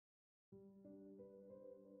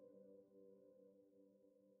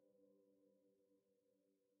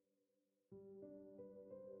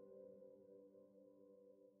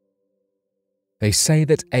They say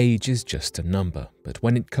that age is just a number, but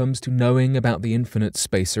when it comes to knowing about the infinite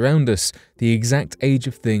space around us, the exact age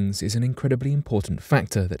of things is an incredibly important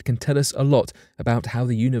factor that can tell us a lot about how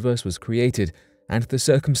the universe was created and the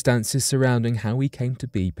circumstances surrounding how we came to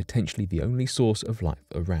be potentially the only source of life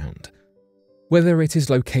around. Whether it is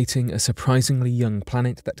locating a surprisingly young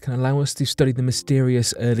planet that can allow us to study the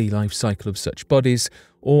mysterious early life cycle of such bodies,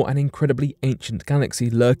 or an incredibly ancient galaxy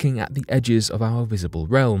lurking at the edges of our visible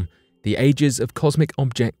realm, the ages of cosmic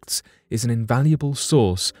objects is an invaluable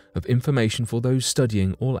source of information for those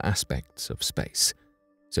studying all aspects of space.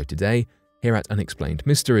 So today, here at Unexplained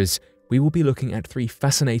Mysteries, we will be looking at 3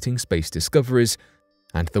 fascinating space discoveries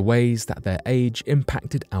and the ways that their age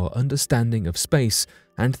impacted our understanding of space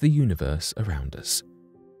and the universe around us.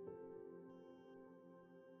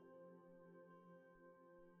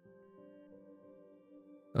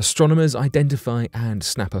 Astronomers identify and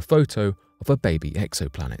snap a photo of a baby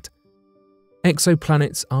exoplanet.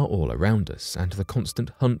 Exoplanets are all around us, and the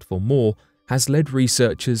constant hunt for more has led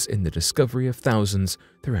researchers in the discovery of thousands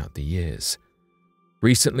throughout the years.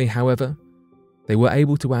 Recently, however, they were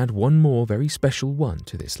able to add one more very special one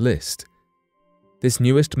to this list. This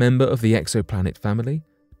newest member of the exoplanet family,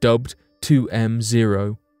 dubbed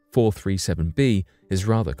 2M0437b, is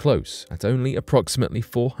rather close, at only approximately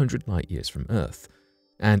 400 light-years from Earth,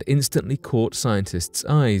 and instantly caught scientists'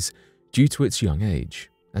 eyes due to its young age,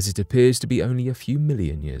 as it appears to be only a few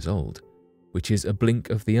million years old, which is a blink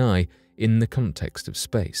of the eye in the context of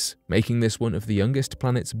space, making this one of the youngest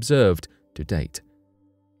planets observed to date.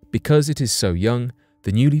 Because it is so young,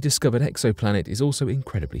 the newly discovered exoplanet is also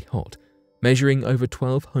incredibly hot, measuring over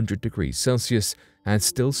 1200 degrees Celsius and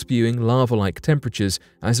still spewing lava-like temperatures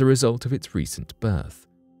as a result of its recent birth.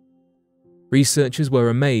 Researchers were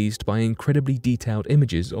amazed by incredibly detailed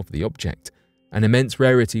images of the object, an immense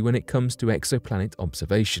rarity when it comes to exoplanet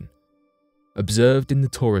observation. Observed in the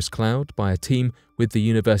Taurus cloud by a team with the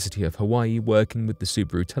University of Hawaii working with the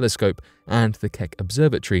Subaru telescope and the Keck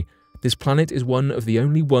Observatory, this planet is one of the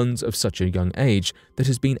only ones of such a young age that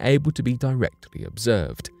has been able to be directly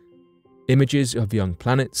observed. Images of young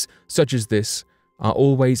planets, such as this, are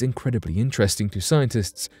always incredibly interesting to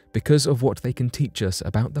scientists because of what they can teach us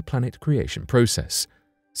about the planet creation process,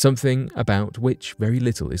 something about which very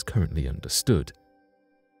little is currently understood.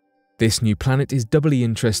 This new planet is doubly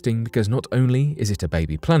interesting because not only is it a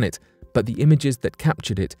baby planet, but the images that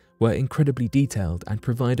captured it were incredibly detailed and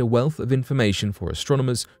provide a wealth of information for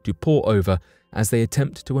astronomers to pore over as they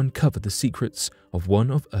attempt to uncover the secrets of one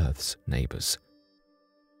of Earth's neighbours.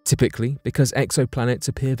 Typically, because exoplanets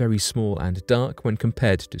appear very small and dark when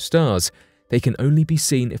compared to stars, they can only be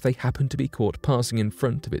seen if they happen to be caught passing in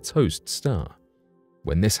front of its host star.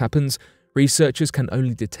 When this happens, researchers can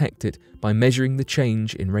only detect it by measuring the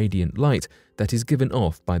change in radiant light that is given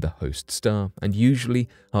off by the host star and usually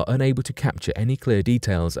are unable to capture any clear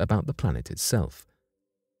details about the planet itself.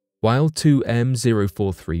 While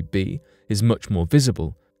 2M043b is much more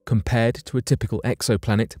visible compared to a typical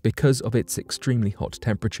exoplanet because of its extremely hot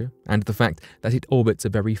temperature and the fact that it orbits a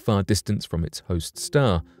very far distance from its host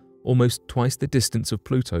star, almost twice the distance of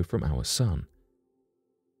Pluto from our Sun.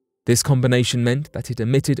 This combination meant that it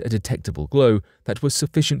emitted a detectable glow that was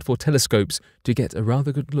sufficient for telescopes to get a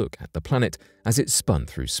rather good look at the planet as it spun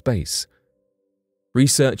through space.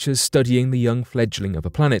 Researchers studying the young fledgling of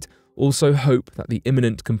a planet also hope that the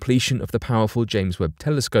imminent completion of the powerful James Webb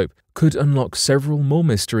Telescope could unlock several more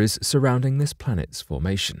mysteries surrounding this planet's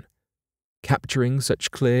formation. Capturing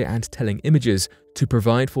such clear and telling images to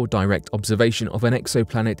provide for direct observation of an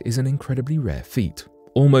exoplanet is an incredibly rare feat,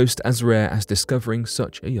 almost as rare as discovering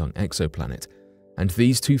such a young exoplanet, and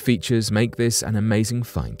these two features make this an amazing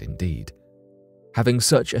find indeed. Having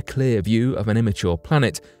such a clear view of an immature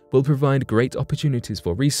planet will provide great opportunities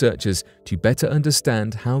for researchers to better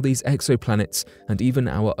understand how these exoplanets and even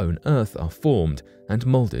our own Earth are formed and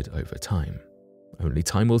molded over time. Only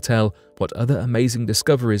time will tell what other amazing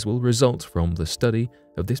discoveries will result from the study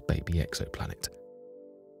of this baby exoplanet.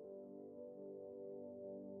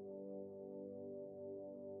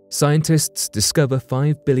 Scientists discover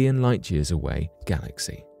 5 billion light-years away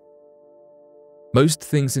galaxy. Most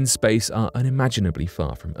things in space are unimaginably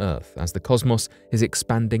far from Earth, as the cosmos is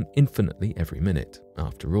expanding infinitely every minute,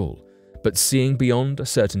 after all. But seeing beyond a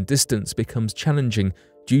certain distance becomes challenging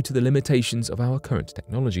due to the limitations of our current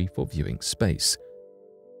technology for viewing space.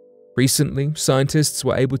 Recently, scientists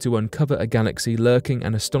were able to uncover a galaxy lurking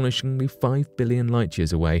an astonishingly 5 billion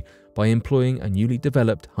light-years away by employing a newly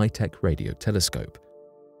developed high-tech radio telescope.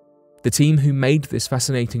 The team who made this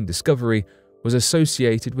fascinating discovery was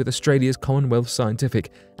associated with Australia's Commonwealth Scientific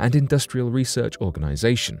and Industrial Research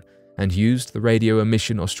Organisation and used the Radio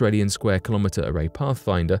Emission Australian Square Kilometre Array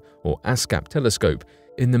Pathfinder, or ASCAP telescope,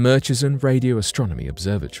 in the Murchison Radio Astronomy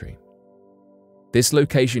Observatory. This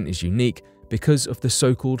location is unique because of the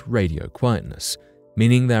so-called radio quietness,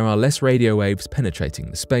 meaning there are less radio waves penetrating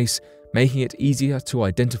the space, making it easier to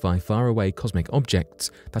identify faraway cosmic objects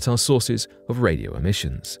that are sources of radio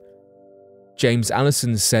emissions. James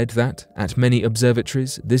Allison said that, at many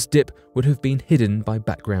observatories, this dip would have been hidden by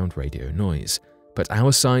background radio noise, but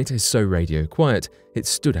our site is so radio quiet it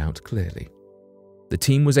stood out clearly. The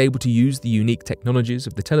team was able to use the unique technologies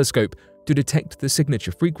of the telescope to detect the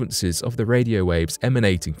signature frequencies of the radio waves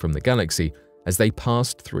emanating from the galaxy as they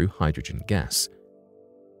passed through hydrogen gas.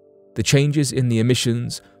 The changes in the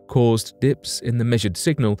emissions caused dips in the measured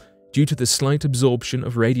signal due to the slight absorption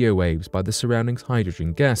of radio waves by the surrounding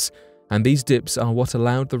hydrogen gas, and these dips are what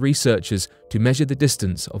allowed the researchers to measure the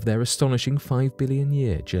distance of their astonishing 5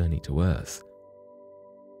 billion-year journey to Earth.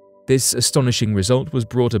 This astonishing result was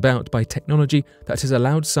brought about by technology that has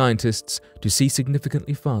allowed scientists to see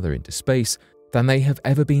significantly farther into space than they have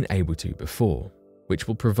ever been able to before, which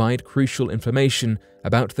will provide crucial information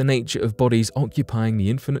about the nature of bodies occupying the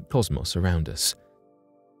infinite cosmos around us.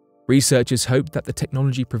 Researchers hope that the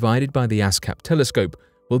technology provided by the ASCAP telescope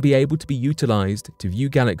will be able to be utilized to view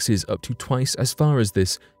galaxies up to twice as far as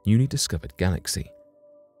this newly discovered galaxy.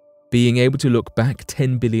 Being able to look back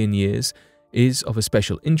 10 billion years is of a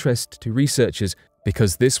special interest to researchers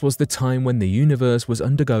because this was the time when the universe was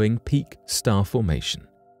undergoing peak star formation.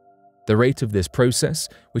 The rate of this process,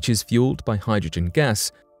 which is fueled by hydrogen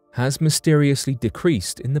gas, has mysteriously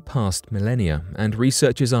decreased in the past millennia, and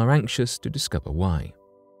researchers are anxious to discover why.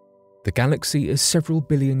 The galaxy is several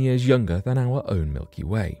billion years younger than our own Milky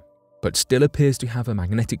Way, but still appears to have a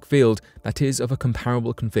magnetic field that is of a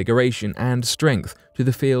comparable configuration and strength to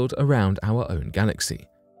the field around our own galaxy.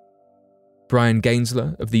 Brian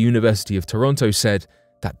Gainsler of the University of Toronto said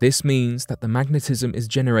that this means that the magnetism is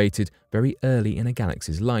generated very early in a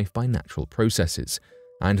galaxy's life by natural processes,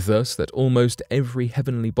 and thus that almost every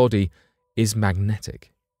heavenly body is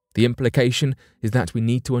magnetic. The implication is that we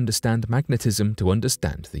need to understand magnetism to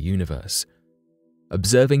understand the universe.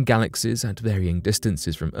 Observing galaxies at varying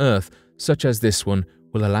distances from Earth, such as this one,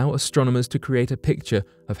 will allow astronomers to create a picture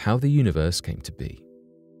of how the universe came to be.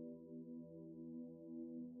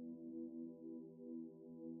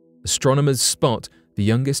 Astronomers spot the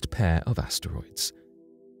youngest pair of asteroids.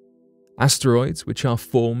 Asteroids, which are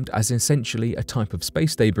formed as essentially a type of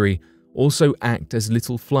space debris, also act as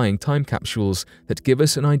little flying time capsules that give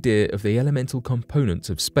us an idea of the elemental components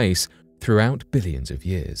of space throughout billions of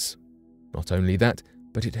years. Not only that,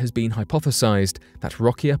 but it has been hypothesized that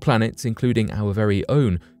rockier planets, including our very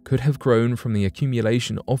own, could have grown from the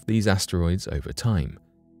accumulation of these asteroids over time,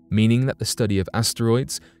 meaning that the study of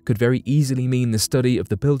asteroids could very easily mean the study of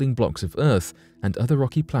the building blocks of Earth and other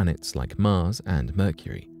rocky planets like Mars and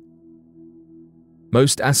Mercury.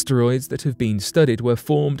 Most asteroids that have been studied were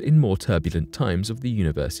formed in more turbulent times of the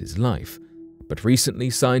universe's life, but recently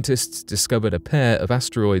scientists discovered a pair of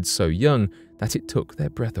asteroids so young that it took their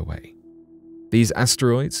breath away. These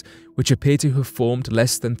asteroids, which appear to have formed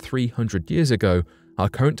less than 300 years ago, are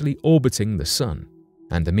currently orbiting the Sun,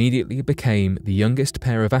 and immediately became the youngest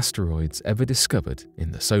pair of asteroids ever discovered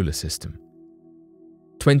in the solar system.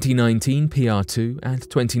 2019 PR2 and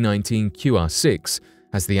 2019 QR6,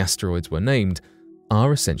 as the asteroids were named,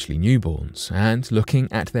 are essentially newborns, and looking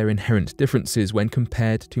at their inherent differences when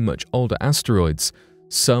compared to much older asteroids,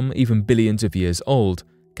 some even billions of years old,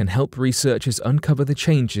 can help researchers uncover the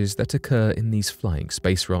changes that occur in these flying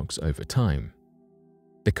space rocks over time.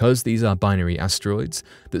 Because these are binary asteroids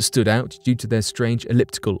that stood out due to their strange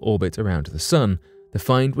elliptical orbit around the Sun, the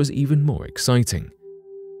find was even more exciting.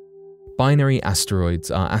 Binary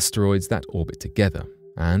asteroids are asteroids that orbit together,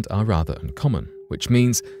 and are rather uncommon, which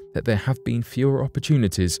means that there have been fewer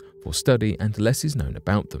opportunities for study and less is known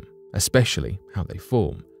about them, especially how they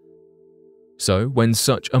form. So, when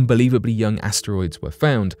such unbelievably young asteroids were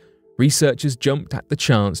found, researchers jumped at the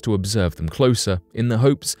chance to observe them closer in the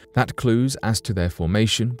hopes that clues as to their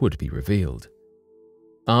formation would be revealed.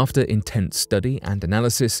 After intense study and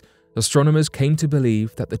analysis, astronomers came to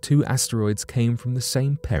believe that the two asteroids came from the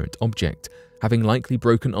same parent object, having likely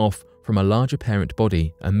broken off from a larger parent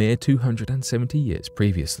body a mere 270 years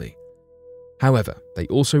previously. However, they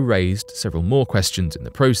also raised several more questions in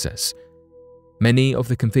the process. Many of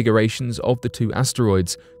the configurations of the two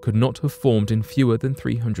asteroids could not have formed in fewer than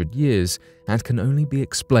 300 years and can only be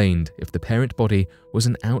explained if the parent body was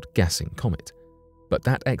an outgassing comet, but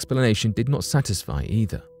that explanation did not satisfy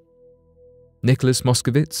either. Nicholas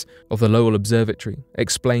Moskowitz of the Lowell Observatory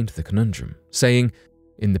explained the conundrum, saying,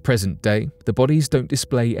 In the present day, the bodies don't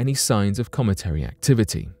display any signs of cometary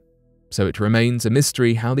activity, so it remains a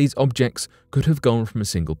mystery how these objects could have gone from a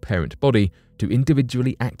single parent body to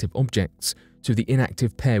individually active objects to the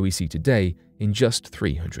inactive pair we see today in just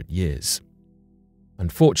 300 years.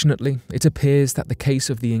 Unfortunately, it appears that the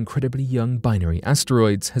case of the incredibly young binary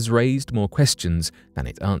asteroids has raised more questions than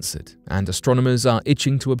it answered, and astronomers are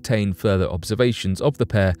itching to obtain further observations of the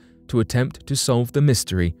pair to attempt to solve the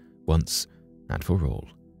mystery once and for all.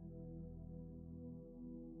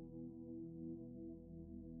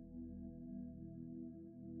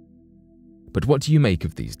 But what do you make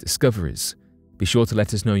of these discoveries? Be sure to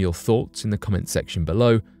let us know your thoughts in the comments section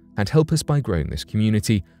below and help us by growing this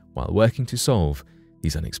community while working to solve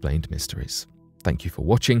these unexplained mysteries. Thank you for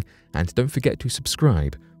watching, and don't forget to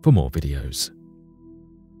subscribe for more videos.